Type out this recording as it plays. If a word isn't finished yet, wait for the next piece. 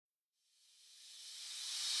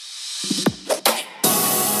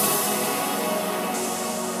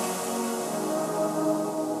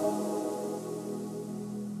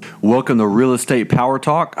Welcome to Real Estate Power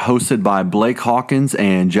Talk, hosted by Blake Hawkins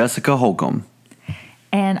and Jessica Holcomb.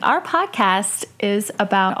 And our podcast is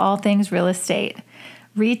about all things real estate,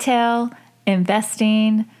 retail,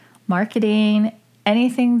 investing, marketing,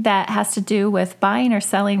 anything that has to do with buying or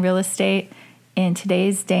selling real estate in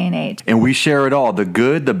today's day and age. And we share it all, the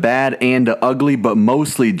good, the bad, and the ugly, but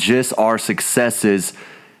mostly just our successes.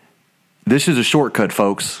 This is a shortcut,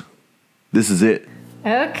 folks. This is it.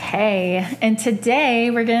 Okay, and today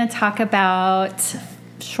we're going to talk about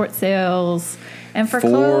short sales and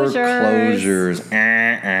foreclosures.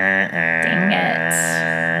 Dang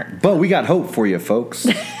it. But we got hope for you, folks.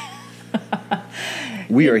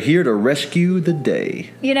 We are here to rescue the day.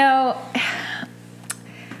 You know,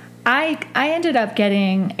 I ended up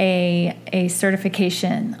getting a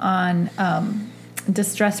certification on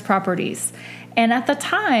distressed properties. And at the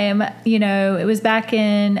time, you know, it was back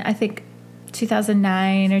in, I think,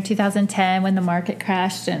 2009 or 2010 when the market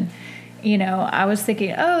crashed, and you know, I was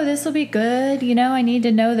thinking, oh, this will be good, you know, I need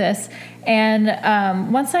to know this.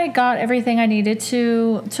 And once I got everything I needed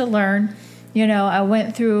to learn, you know, I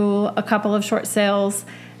went through a couple of short sales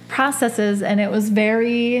processes, and it was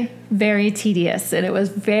very, very tedious, and it was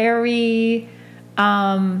very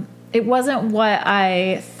it wasn't what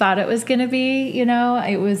I thought it was going to be. You know,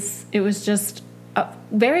 it was just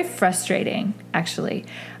very frustrating, actually.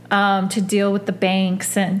 To deal with the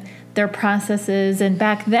banks and their processes. And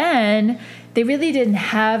back then, they really didn't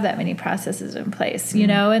have that many processes in place, you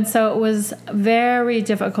know? And so it was very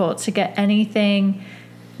difficult to get anything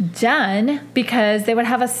done because they would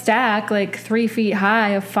have a stack like 3 feet high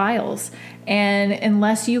of files. And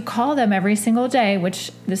unless you call them every single day,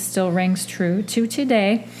 which this still rings true to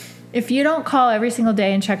today, if you don't call every single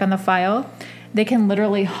day and check on the file, they can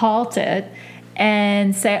literally halt it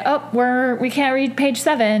and say, oh, we can't read page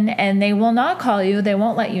 7, and they will not call you. They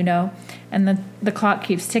won't let you know. And the clock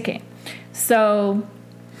keeps ticking. So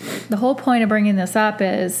the whole point of bringing this up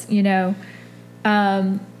is, you know,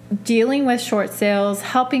 dealing with short sales,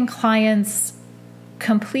 helping clients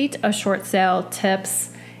complete a short sale, tips,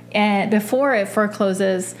 and before it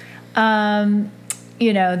forecloses.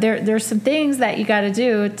 You know, there's some things that you got to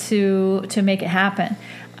do to make it happen.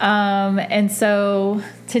 And so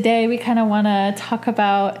today we kind of want to talk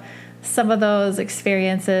about some of those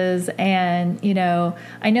experiences. And, you know,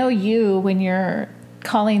 I know you, when you're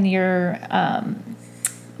calling your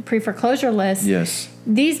pre-foreclosure list, yes,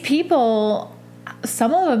 these people,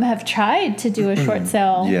 some of them have tried to do a short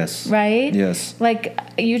sale, yes, right? Yes. Like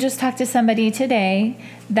you just talked to somebody today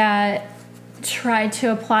that tried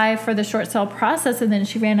to apply for the short sale process, and then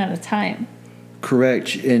she ran out of time.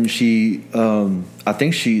 Correct. And she, I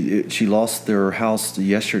think she lost their house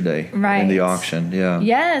yesterday in the auction. Yeah.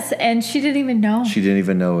 Yes. And she didn't even know. She didn't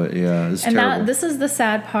even know it. Yeah. It's terrible. This is the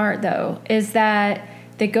sad part, though, is that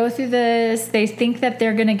they go through this. They think that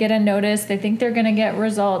they're going to get a notice. They think they're going to get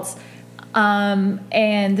results.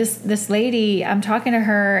 And this lady, I'm talking to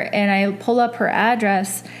her, and I pull up her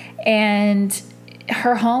address, and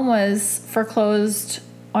her home was foreclosed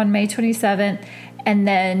on May 27th. And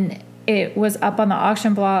then it was up on the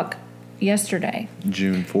auction block yesterday,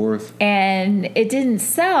 June 4th. And it didn't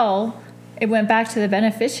sell. It went back to the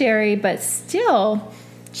beneficiary, but still,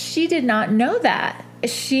 she did not know that.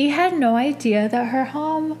 She had no idea that her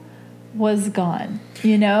home was gone,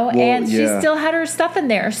 you know, and she still had her stuff in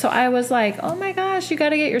there. So I was like, oh my gosh, you got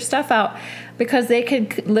to get your stuff out, because they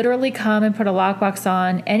could literally come and put a lockbox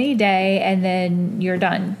on any day, and then you're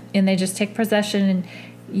done. And they just take possession, and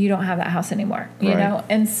you don't have that house anymore, you know?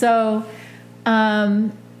 And so,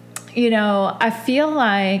 you know, I feel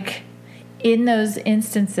like in those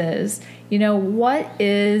instances, you know, what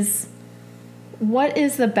is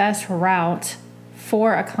the best route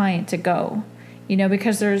for a client to go? You know,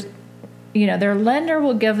 because there's, you know, their lender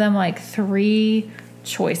will give them like 3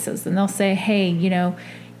 choices, and they'll say, hey, you know,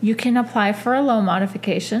 you can apply for a loan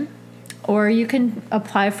modification, or you can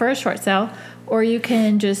apply for a short sale, or you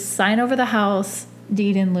can just sign over the house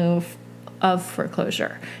deed in lieu of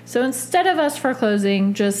foreclosure. So instead of us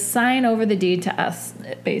foreclosing, just sign over the deed to us,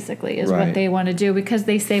 basically, is what they want to do, because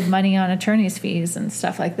they save money on attorney's fees and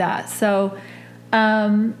stuff like that. So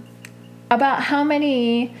about how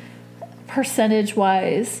many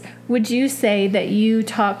percentage-wise would you say that you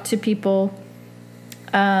talk to people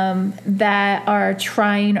that are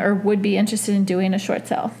trying or would be interested in doing a short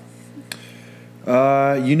sale?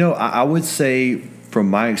 You know, I would say from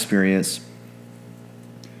my experience,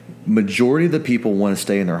 majority of the people want to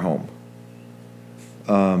stay in their home,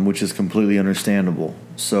 which is completely understandable.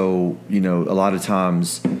 So, you know, a lot of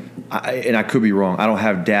times, and I could be wrong, I don't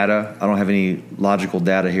have data. I don't have any logical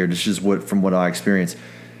data here. This is from what I experience.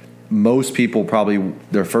 most people probably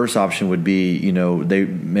their first option would be, they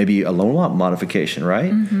maybe a loan modification,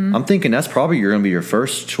 right? Mm-hmm. I'm thinking that's probably going to be your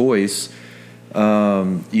first choice.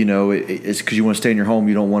 It's because you want to stay in your home.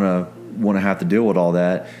 You don't want to have to deal with all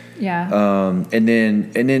that. Yeah. And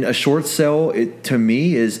then a short sale, to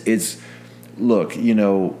me it's look,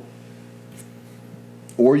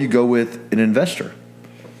 or you go with an investor.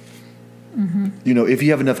 Mm-hmm. If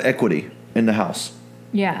you have enough equity in the house.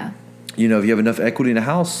 Yeah. If you have enough equity in the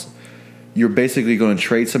house, you're basically going to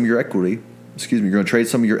trade some of your equity. You're going to trade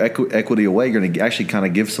some of your equity away. You're going to actually kind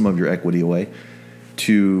of give some of your equity away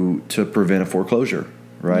to prevent a foreclosure,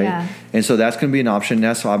 right? Yeah. And so that's going to be an option.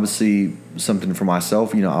 That's obviously something for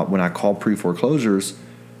myself. When I call pre-foreclosures,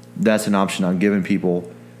 that's an option I'm giving people.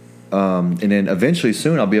 And then eventually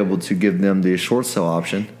soon I'll be able to give them the short sale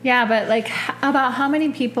option. Yeah, but about how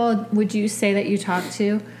many people would you say that you talk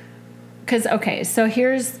to? Because, okay, so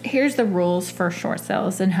here's the rules for short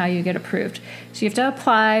sales and how you get approved. So you have to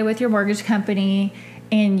apply with your mortgage company,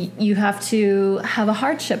 and you have to have a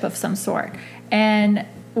hardship of some sort. And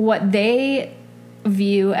what they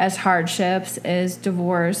view as hardships is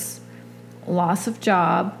divorce, loss of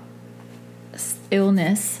job,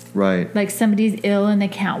 illness. Right. Like somebody's ill and they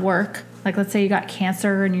can't work. Like let's say you got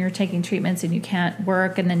cancer and you're taking treatments and you can't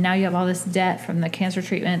work, and then now you have all this debt from the cancer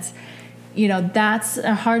treatments. That's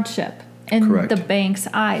a hardship in Correct. the bank's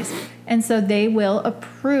eyes. And so they will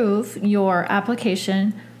approve your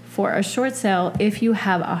application for a short sale if you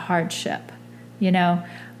have a hardship.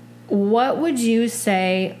 What would you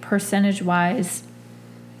say percentage-wise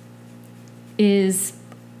is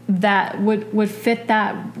that would fit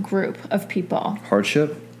that group of people?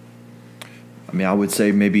 Hardship? I mean, I would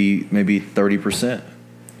say maybe 30%.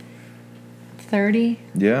 30?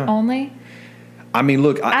 Yeah. Only? I mean,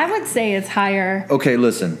 look. I would say it's higher. Okay,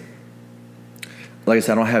 listen. Like I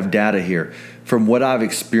said, I don't have data here. From what I've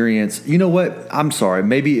experienced, you know what? I'm sorry.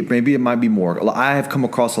 Maybe it might be more. I have come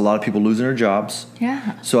across a lot of people losing their jobs.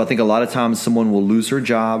 Yeah. So I think a lot of times someone will lose their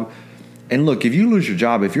job. And look, if you lose your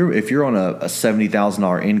job, if you're on a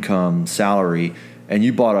 $70,000 income salary and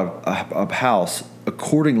you bought a house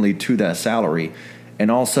accordingly to that salary,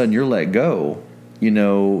 and all of a sudden you're let go,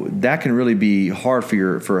 that can really be hard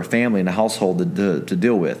for a family and a household to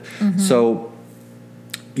deal with. Mm-hmm. So,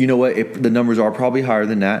 you know what? The numbers are probably higher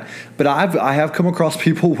than that. But I have come across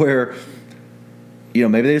people where,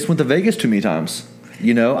 maybe they just went to Vegas too many times.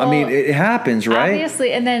 Well, I mean, it happens, right?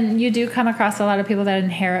 Obviously, and then you do come across a lot of people that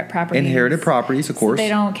inherit properties. Inherited properties, of course. So they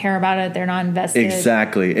don't care about it. They're not invested.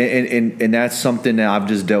 Exactly, and that's something that I've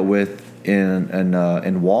just dealt with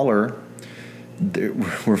in Waller.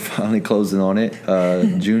 We're finally closing on it,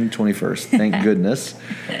 June 21st. Thank goodness.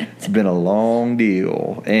 It's been a long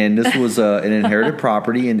deal, and this was an inherited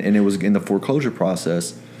property, and it was in the foreclosure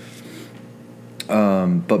process.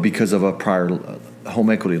 But because of a prior home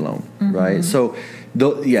equity loan, mm-hmm. right? So.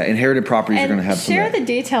 Inherited properties are going to have some. Share the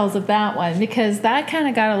details of that one, because that kind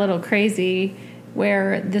of got a little crazy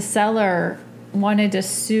where the seller wanted to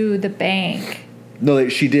sue the bank. No,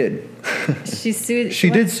 she did. She sued. She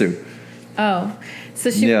did sue. Oh, so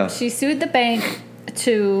she sued the bank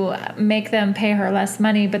to make them pay her less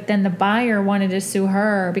money, but then the buyer wanted to sue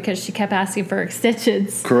her because she kept asking for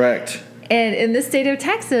extensions. Correct. And in the state of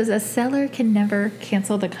Texas, a seller can never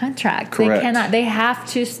cancel the contract. Correct. They cannot. They have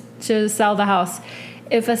to sell the house.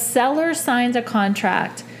 If a seller signs a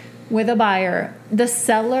contract with a buyer, the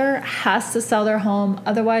seller has to sell their home.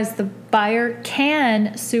 Otherwise, the buyer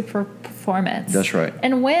can sue for performance. That's right.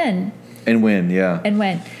 And win. Yeah. And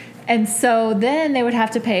win. And so then they would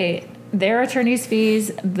have to pay their attorney's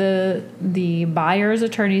fees, the buyer's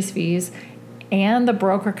attorney's fees, and the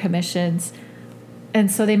broker commissions. And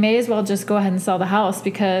so they may as well just go ahead and sell the house,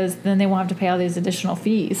 because then they won't have to pay all these additional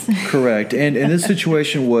fees. Correct. And this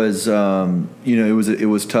situation was, it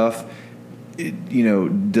was tough.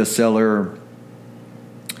 The seller,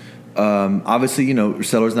 obviously,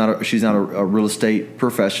 seller's she's not a real estate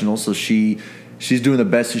professional, so she's doing the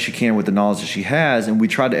best that she can with the knowledge that she has. And we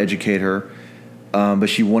tried to educate her, but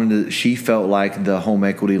she felt like the home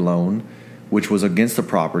equity loan, which was against the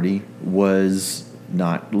property, was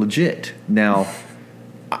not legit. Now.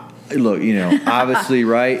 Look, obviously,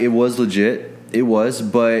 right, it was legit. It was,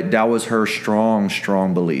 but that was her strong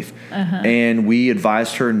belief. Uh-huh. And we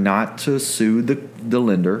advised her not to sue the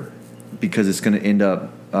lender, because it's going to end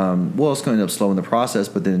up, it's going to end up slowing the process,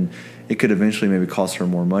 but then it could eventually maybe cost her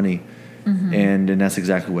more money. Mm-hmm. And that's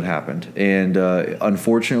exactly what happened. And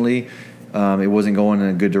unfortunately, it wasn't going in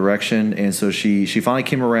a good direction, and so she finally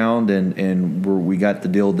came around, and we got the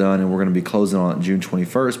deal done, and we're going to be closing on it June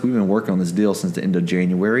 21st. We've been working on this deal since the end of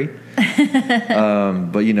January,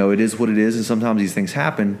 but it is what it is, and sometimes these things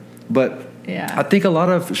happen. But Yeah. I think a lot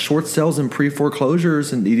of short sales and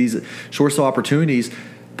pre-foreclosures and these short sale opportunities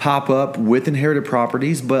pop up with inherited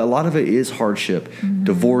properties, but a lot of it is hardship,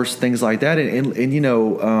 divorce, things like that. And you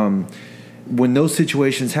know, when those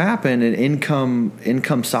situations happen and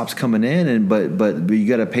income stops coming in, and but you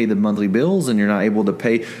got to pay the monthly bills, and you're not able to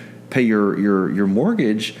pay your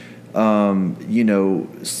mortgage, you know,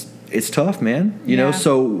 it's tough, man. You know,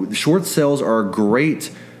 so short sales are a great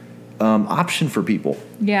option for people.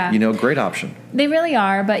 Yeah. You know, great option. They really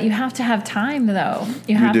are, but you have to have time, though.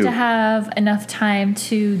 You have to have enough time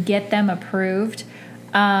to get them approved.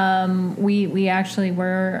 We actually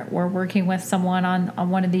were working with someone on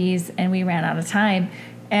one of these, and we ran out of time.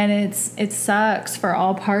 And it sucks for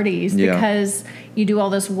all parties because you do all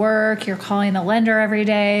this work. You're calling the lender every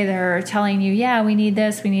day. They're telling you, yeah, we need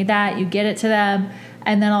this, we need that. You get it to them,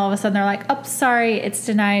 and then all of a sudden they're like, oh, sorry, it's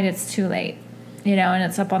denied. It's too late. You know, and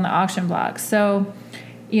it's up on the auction block. So,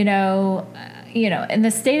 you know, in the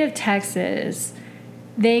state of Texas,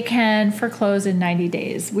 they can foreclose in 90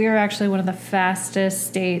 days. We are actually one of the fastest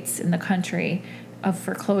states in the country of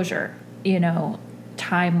foreclosure, you know,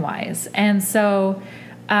 time-wise. And so,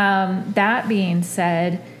 that being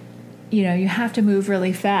said, you know, you have to move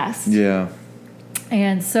really fast. Yeah.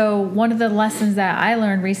 And so one of the lessons that I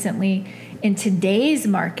learned recently in today's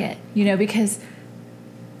market, you know, because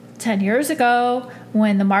 10 years ago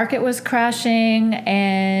when the market was crashing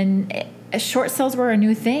and short sales were a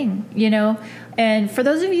new thing, you know. And for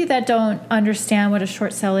those of you that don't understand what a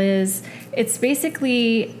short sale is, it's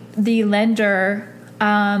basically the lender,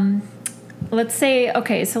 let's say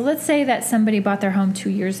that somebody bought their home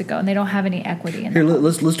 2 years ago and they don't have any equity in it. Here,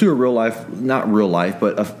 let's do a real life, not real life,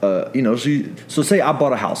 but you know, so say I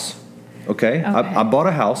bought a house, okay? I bought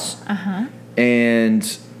a house,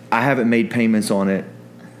 and I haven't made payments on it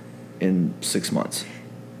in 6 months.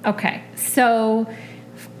 Okay, so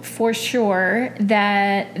for sure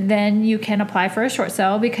that then you can apply for a short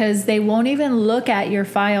sale because they won't even look at your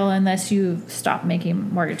file unless you stop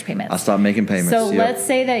making mortgage payments. I stopped making payments. So let's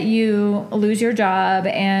say that you lose your job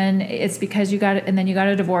and it's because you got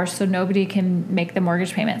a divorce, so nobody can make the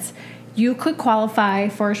mortgage payments. You could qualify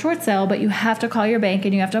for a short sale, but you have to call your bank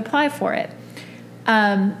and you have to apply for it.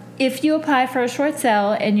 If you apply for a short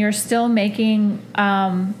sale and you're still making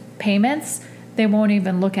payments, they won't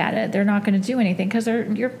even look at it. They're not going to do anything because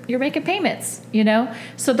you're making payments, you know?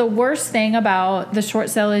 So the worst thing about the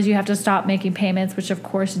short sale is you have to stop making payments, which of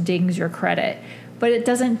course dings your credit. But it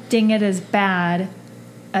doesn't ding it as bad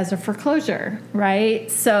as a foreclosure,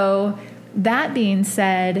 right? So that being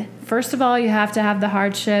said, first of all, you have to have the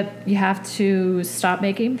hardship. You have to stop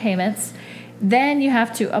making payments. Then you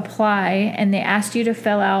have to apply, and they ask you to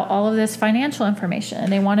fill out all of this financial information.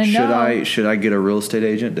 And they want to know. Should I get a real estate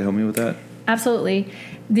agent to help me with that? Absolutely.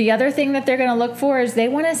 The other thing that they're going to look for is they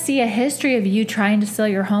want to see a history of you trying to sell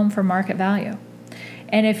your home for market value.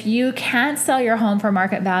 And if you can't sell your home for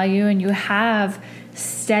market value and you have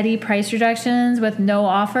steady price reductions with no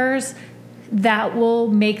offers, that will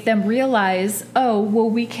make them realize, oh, well,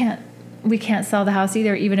 we can't sell the house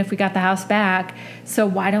either, even if we got the house back. So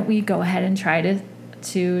why don't we go ahead and try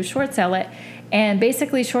to short sell it? And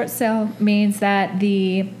basically short sale means that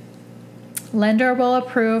the lender will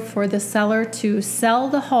approve for the seller to sell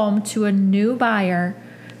the home to a new buyer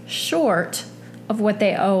short of what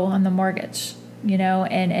they owe on the mortgage, you know,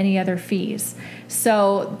 and any other fees.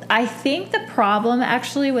 So I think the problem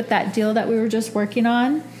actually with that deal that we were just working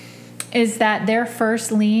on is that their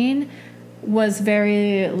first lien was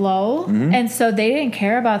very low. Mm-hmm. And so they didn't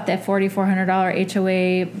care about the $4,400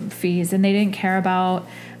 HOA fees, and they didn't care about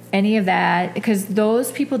any of that because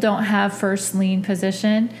those people don't have first lien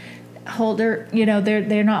position holder, you know,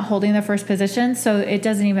 they're not holding the first position, so it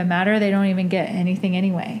doesn't even matter. They don't even get anything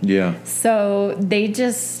anyway. Yeah. So they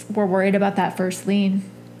just were worried about that first lien,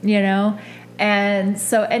 you know. And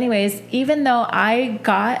so anyways, even though I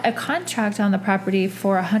got a contract on the property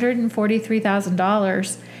for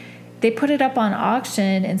 $143,000, they put it up on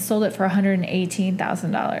auction and sold it for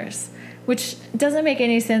 $118,000, which doesn't make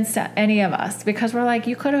any sense to any of us because we're like,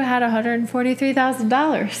 you could have had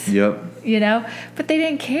 $143,000. Yep. You know, but they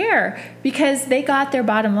didn't care because they got their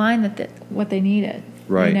bottom line what they needed.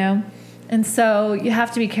 Right. You know, and so you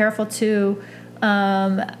have to be careful too,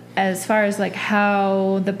 as far as like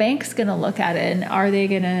how the bank's going to look at it, and are they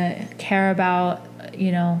going to care about,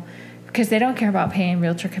 you know, because they don't care about paying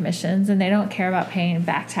realtor commissions and they don't care about paying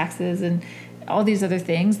back taxes and all these other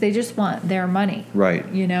things. They just want their money. Right.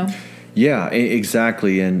 You know. Yeah,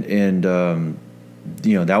 exactly. And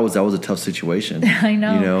that was a tough situation. I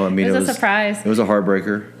know. I mean, it was a surprise. It was a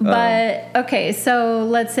heartbreaker. But okay, so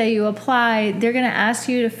let's say you apply. They're going to ask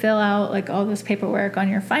you to fill out like all this paperwork on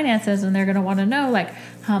your finances, and they're going to want to know like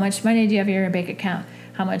how much money do you have in your bank account?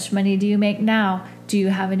 How much money do you make now? Do you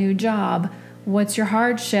have a new job? What's your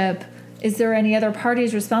hardship? Is there any other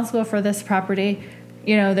parties responsible for this property?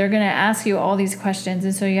 They're going to ask you all these questions,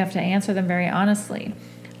 and so you have to answer them very honestly.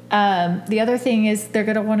 The other thing is they're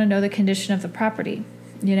going to want to know the condition of the property,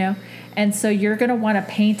 and so you're going to want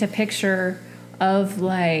to paint a picture of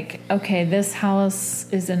like, okay, this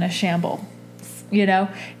house is in a shamble,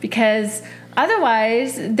 because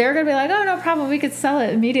otherwise they're going to be like, oh, no problem, we could sell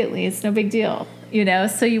it immediately. It's no big deal,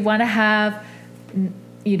 so you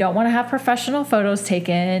don't want to have professional photos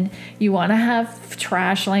taken. You want to have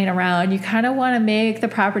trash laying around. You kind of want to make the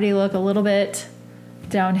property look a little bit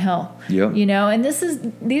downhill. Yep. And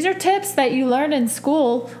these are tips that you learn in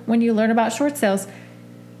school when you learn about short sales.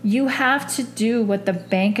 You have to do what the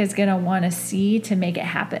bank is going to want to see to make it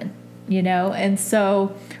happen, And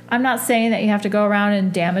so I'm not saying that you have to go around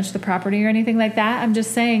and damage the property or anything like that. I'm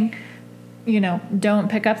just saying, don't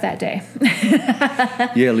pick up that day.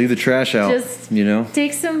 Yeah, leave the trash out. Just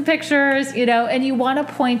take some pictures, and you want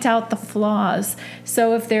to point out the flaws.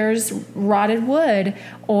 So if there's rotted wood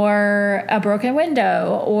or a broken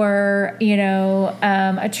window or,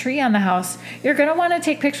 a tree on the house, you're going to want to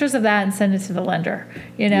take pictures of that and send it to the lender,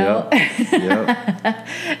 Yep.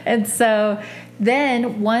 And so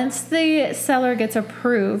then once the seller gets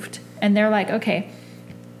approved and they're like, okay,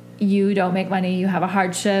 you don't make money, you have a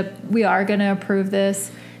hardship, we are going to approve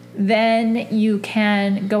this, then you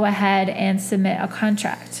can go ahead and submit a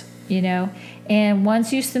contract, And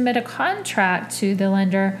once you submit a contract to the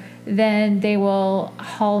lender, then they will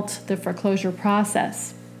halt the foreclosure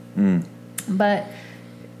process.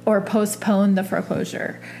 Or postpone the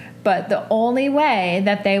foreclosure. But the only way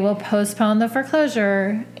that they will postpone the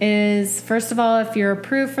foreclosure is, first of all, if you're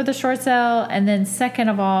approved for the short sale, and then second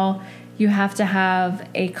of all, you have to have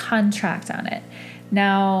a contract on it.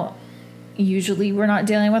 Now, usually we're not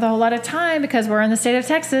dealing with a whole lot of time because we're in the state of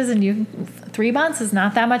Texas, and 3 months is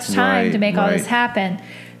not that much time to make all this happen.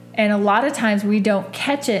 And a lot of times we don't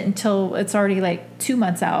catch it until it's already like 2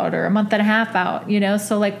 months out or a month and a half out,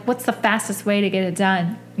 So like, what's the fastest way to get it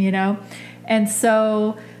done, And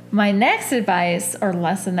so my next advice or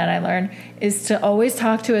lesson that I learned is to always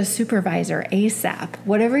talk to a supervisor ASAP.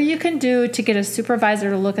 Whatever you can do to get a supervisor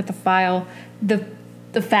to look at the file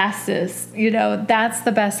the fastest, that's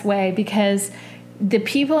the best way, because the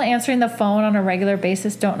people answering the phone on a regular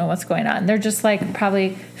basis don't know what's going on. They're just like probably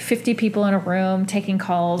 50 people in a room taking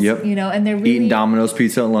calls, yep. And they're really eating Domino's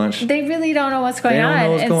pizza at lunch. They really don't know what's going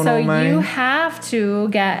on. You have to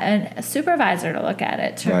get a supervisor to look at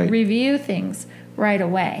it, to review things right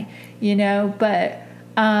away, but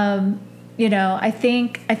I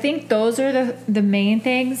think those are the main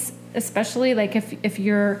things, especially like if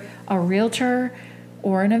you're a realtor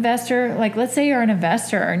or an investor. Like, let's say you're an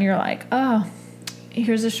investor and you're like, oh,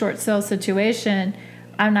 here's a short sale situation,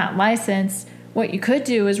 I'm not licensed. What you could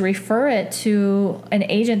do is refer it to an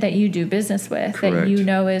agent that you do business with, Correct.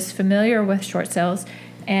 that is familiar with short sales,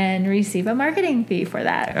 and receive a marketing fee for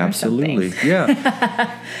that. Absolutely. Or something.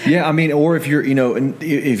 Yeah. Yeah. I mean, or if you're,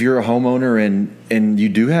 if you're a homeowner and you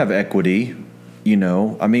do have equity,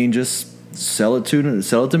 just sell it to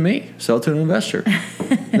me, sell it to an investor.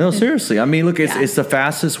 No, seriously. I mean, look, it's the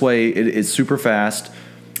fastest way. It's super fast.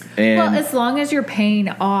 And as long as you're paying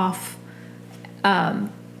off,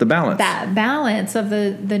 the balance, that balance of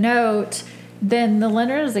the note, then the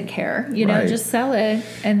lender doesn't care, just sell it.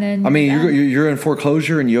 And then, I mean, you're in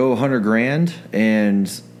foreclosure and you owe $100,000, and,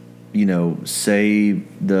 say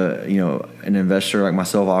an investor like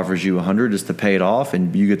myself offers you $100 just to pay it off,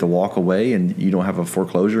 and you get to walk away and you don't have a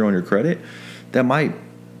foreclosure on your credit. That might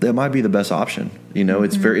be the best option.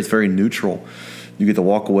 Mm-hmm. It's very neutral. You get to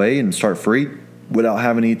walk away and start free without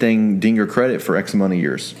having anything ding your credit for X amount of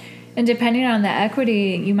years. And depending on the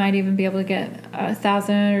equity, you might even be able to get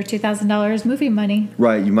 $1,000 or $2,000 moving money.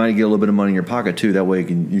 Right. You might get a little bit of money in your pocket too. That way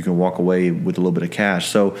you can walk away with a little bit of cash.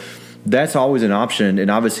 So that's always an option. And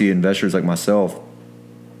obviously investors like myself,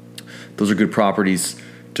 those are good properties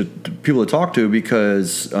to people to talk to,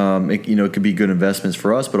 because it could be good investments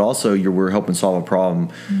for us, but also we're helping solve a problem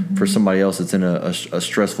mm-hmm. for somebody else that's in a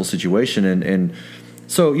stressful situation. And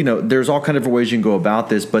so, there's all kind of different ways you can go about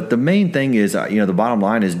this, but the main thing is, the bottom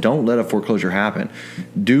line is, don't let a foreclosure happen.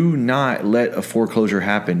 Do not let a foreclosure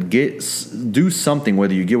happen. Do something,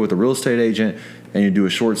 whether you get with a real estate agent and you do a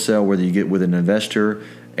short sale, whether you get with an investor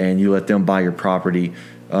and you let them buy your property.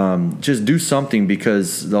 Just do something,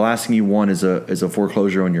 because the last thing you want is a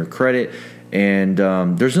foreclosure on your credit. And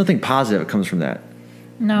there's nothing positive that comes from that.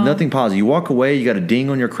 No. Nothing positive. You walk away, you got a ding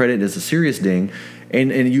on your credit. It's a serious ding.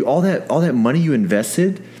 And you all that money you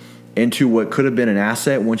invested into what could have been an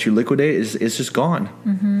asset once you liquidate it's just gone.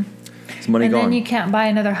 Mm-hmm. It's money and gone. And then you can't buy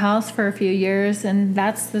another house for a few years, and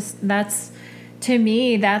that's to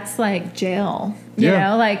me, that's like jail. You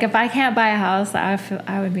know, like if I can't buy a house,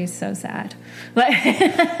 I would be so sad.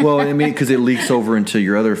 Like, well, I mean, because it leaks over into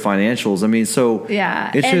your other financials. I mean, so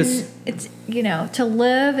yeah, it's to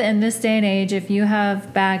live in this day and age, if you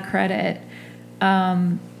have bad credit,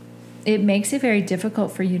 it makes it very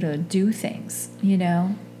difficult for you to do things.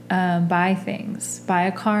 Buy things, buy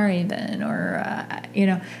a car, even, or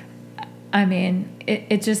I mean,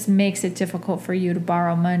 it just makes it difficult for you to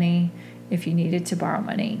borrow money if you needed to borrow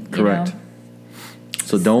money. Correct.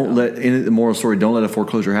 So don't let, in the moral story, don't let a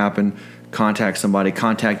foreclosure happen. Contact somebody.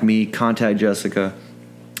 Contact me. Contact Jessica.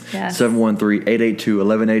 Yes.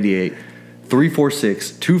 713-882-1188.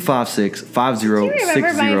 346-256-5060. Do you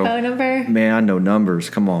remember my phone number? Man, I know numbers.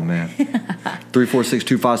 Come on, man.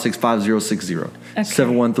 346-256-5060. Okay.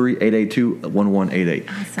 713-882-1188.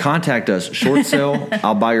 Awesome. Contact us. Short sale.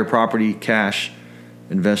 I'll buy your property. Cash.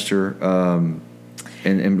 Investor.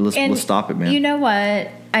 And let's stop it, man. You know what?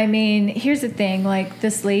 I mean, here's the thing. Like,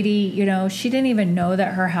 this lady, she didn't even know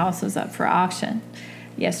that her house was up for auction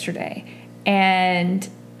yesterday. And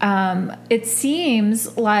it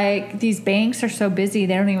seems like these banks are so busy,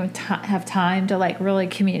 they don't even have time to, like, really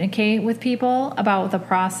communicate with people about the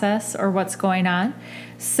process or what's going on.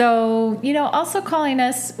 So, also calling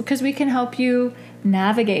us because we can help you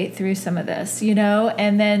navigate through some of this,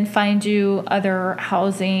 and then find you other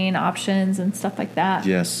housing options and stuff like that.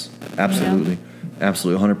 Yes, absolutely.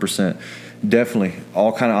 Absolutely, 100%. Definitely,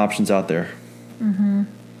 all kind of options out there. Mm-hmm.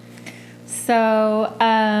 So,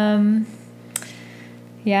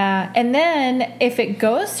 yeah. And then if it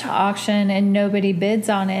goes to auction and nobody bids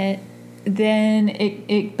on it, then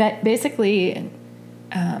it basically,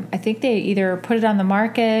 I think they either put it on the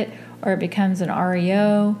market or it becomes an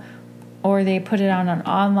REO, or they put it on an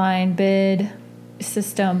online bid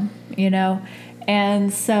system,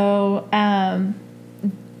 And so,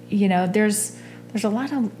 there's a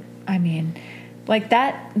lot of, I mean, like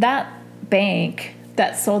that bank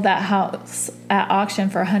that sold that house at auction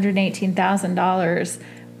for $118,000.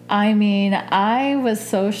 I mean, I was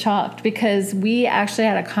so shocked because we actually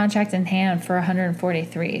had a contract in hand for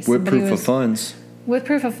 $143,000. With proof of funds. With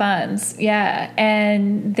proof of funds, yeah.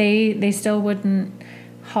 And they still wouldn't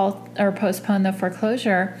halt or postpone the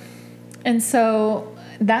foreclosure. And so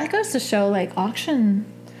that goes to show, like, auction,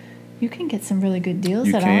 you can get some really good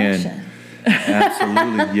deals at auction.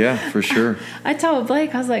 Absolutely. Yeah, for sure. I told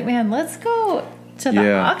Blake, I was like, man, let's go to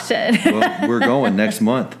the auction. Well, we're going next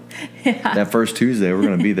month. Yeah. That first Tuesday, we're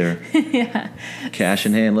going to be there. Yeah. Cash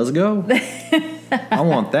in hand. Let's go. I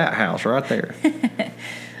want that house right there.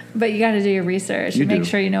 But you got to do your research and make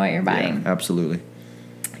sure you know what you're buying. Yeah, absolutely.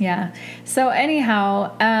 Yeah. So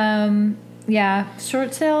anyhow,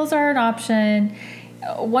 short sales are an option.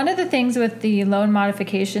 One of the things with the loan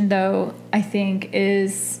modification, though, I think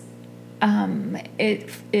is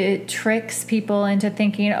it tricks people into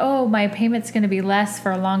thinking, oh, my payment's going to be less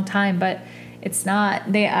for a long time, but it's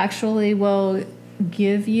not. They actually will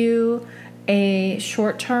give you a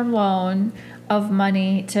short-term loan of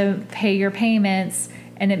money to pay your payments,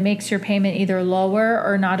 and it makes your payment either lower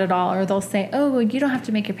or not at all. Or they'll say, oh, well, you don't have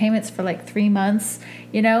to make your payments for like 3 months,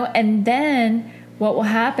 and then what will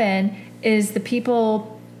happen is the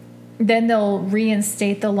people, then they'll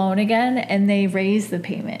reinstate the loan again and they raise the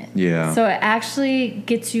payment. Yeah. So it actually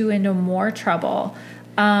gets you into more trouble.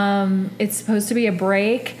 It's supposed to be a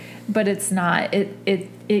break, but it's not.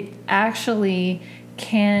 It actually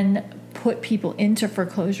can put people into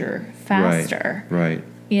foreclosure faster. Right.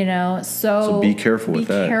 So be careful with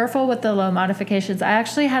that. Be careful with the loan modifications. I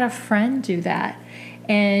actually had a friend do that.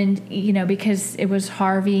 And, because it was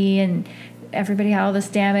Harvey and everybody had all this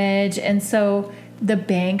damage. And so the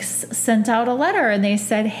banks sent out a letter and they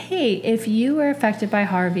said, hey, if you were affected by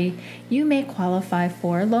Harvey, you may qualify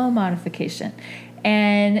for loan modification.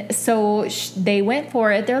 And so they went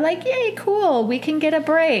for it. They're like, yay, cool, we can get a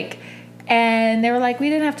break. And they were like, we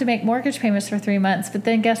didn't have to make mortgage payments for 3 months. But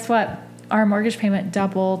then guess what? Our mortgage payment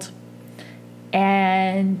doubled.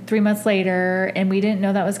 And 3 months later, and we didn't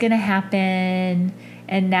know that was going to happen.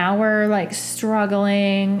 And now we're like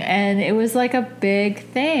struggling. And it was like a big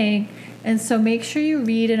thing. And so make sure you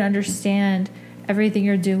read and understand everything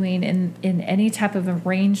you're doing in any type of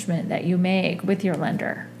arrangement that you make with your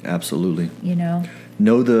lender. Absolutely.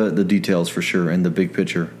 Know the details for sure and the big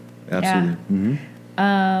picture. Absolutely. Yeah.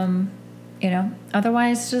 Mm-hmm.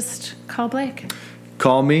 Otherwise just call Blake.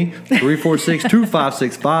 Call me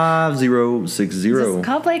 346-256-5060. Just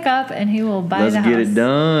call Blake up and he will buy Let's the house. get it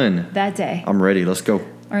done. That day. I'm ready. Let's go.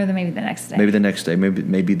 Or maybe the next day. Maybe the next day.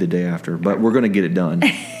 Maybe the day after. But we're going to get it done.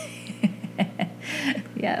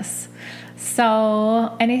 Yes.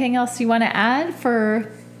 So, anything else you want to add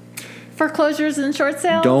for foreclosures and short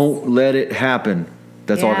sales? Don't let it happen.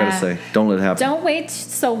 That's all I got to say. Don't let it happen. Don't wait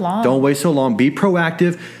so long. Don't wait so long. Be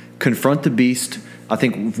proactive. Confront the beast. I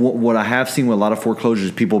think what I have seen with a lot of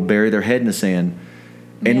foreclosures, people bury their head in the sand.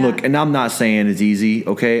 And look, and I'm not saying it's easy,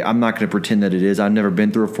 okay? I'm not going to pretend that it is. I've never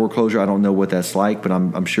been through a foreclosure. I don't know what that's like, but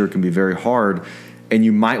I'm sure it can be very hard. And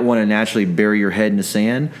you might want to naturally bury your head in the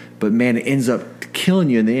sand, but man, it ends up killing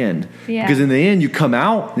you in the end. Yeah. Because in the end, you come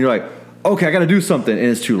out and you're like, okay, I got to do something, and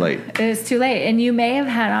it's too late. It's too late. And you may have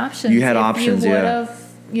had options. You had options, you would have,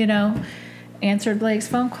 answered Blake's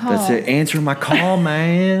phone call. That's it. Answer my call,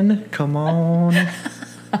 man. Come on.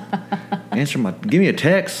 Give me a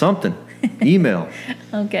text, something. Email.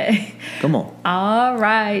 Okay. Come on. All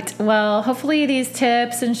right. Well, hopefully these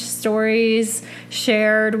tips and stories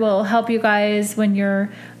shared will help you guys when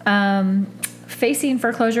you're facing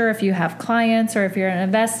foreclosure, if you have clients or if you're an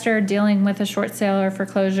investor dealing with a short sale or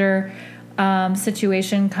foreclosure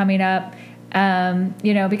situation coming up,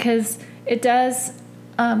 because it does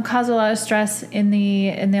cause a lot of stress in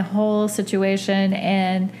the whole situation,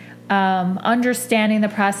 and understanding the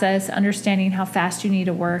process, understanding how fast you need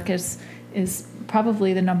to work is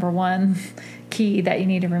probably the number one key that you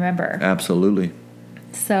need to remember. Absolutely.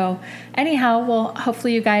 So anyhow, well,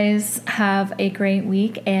 hopefully you guys have a great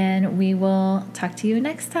week, and we will talk to you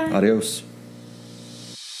next time. Adios.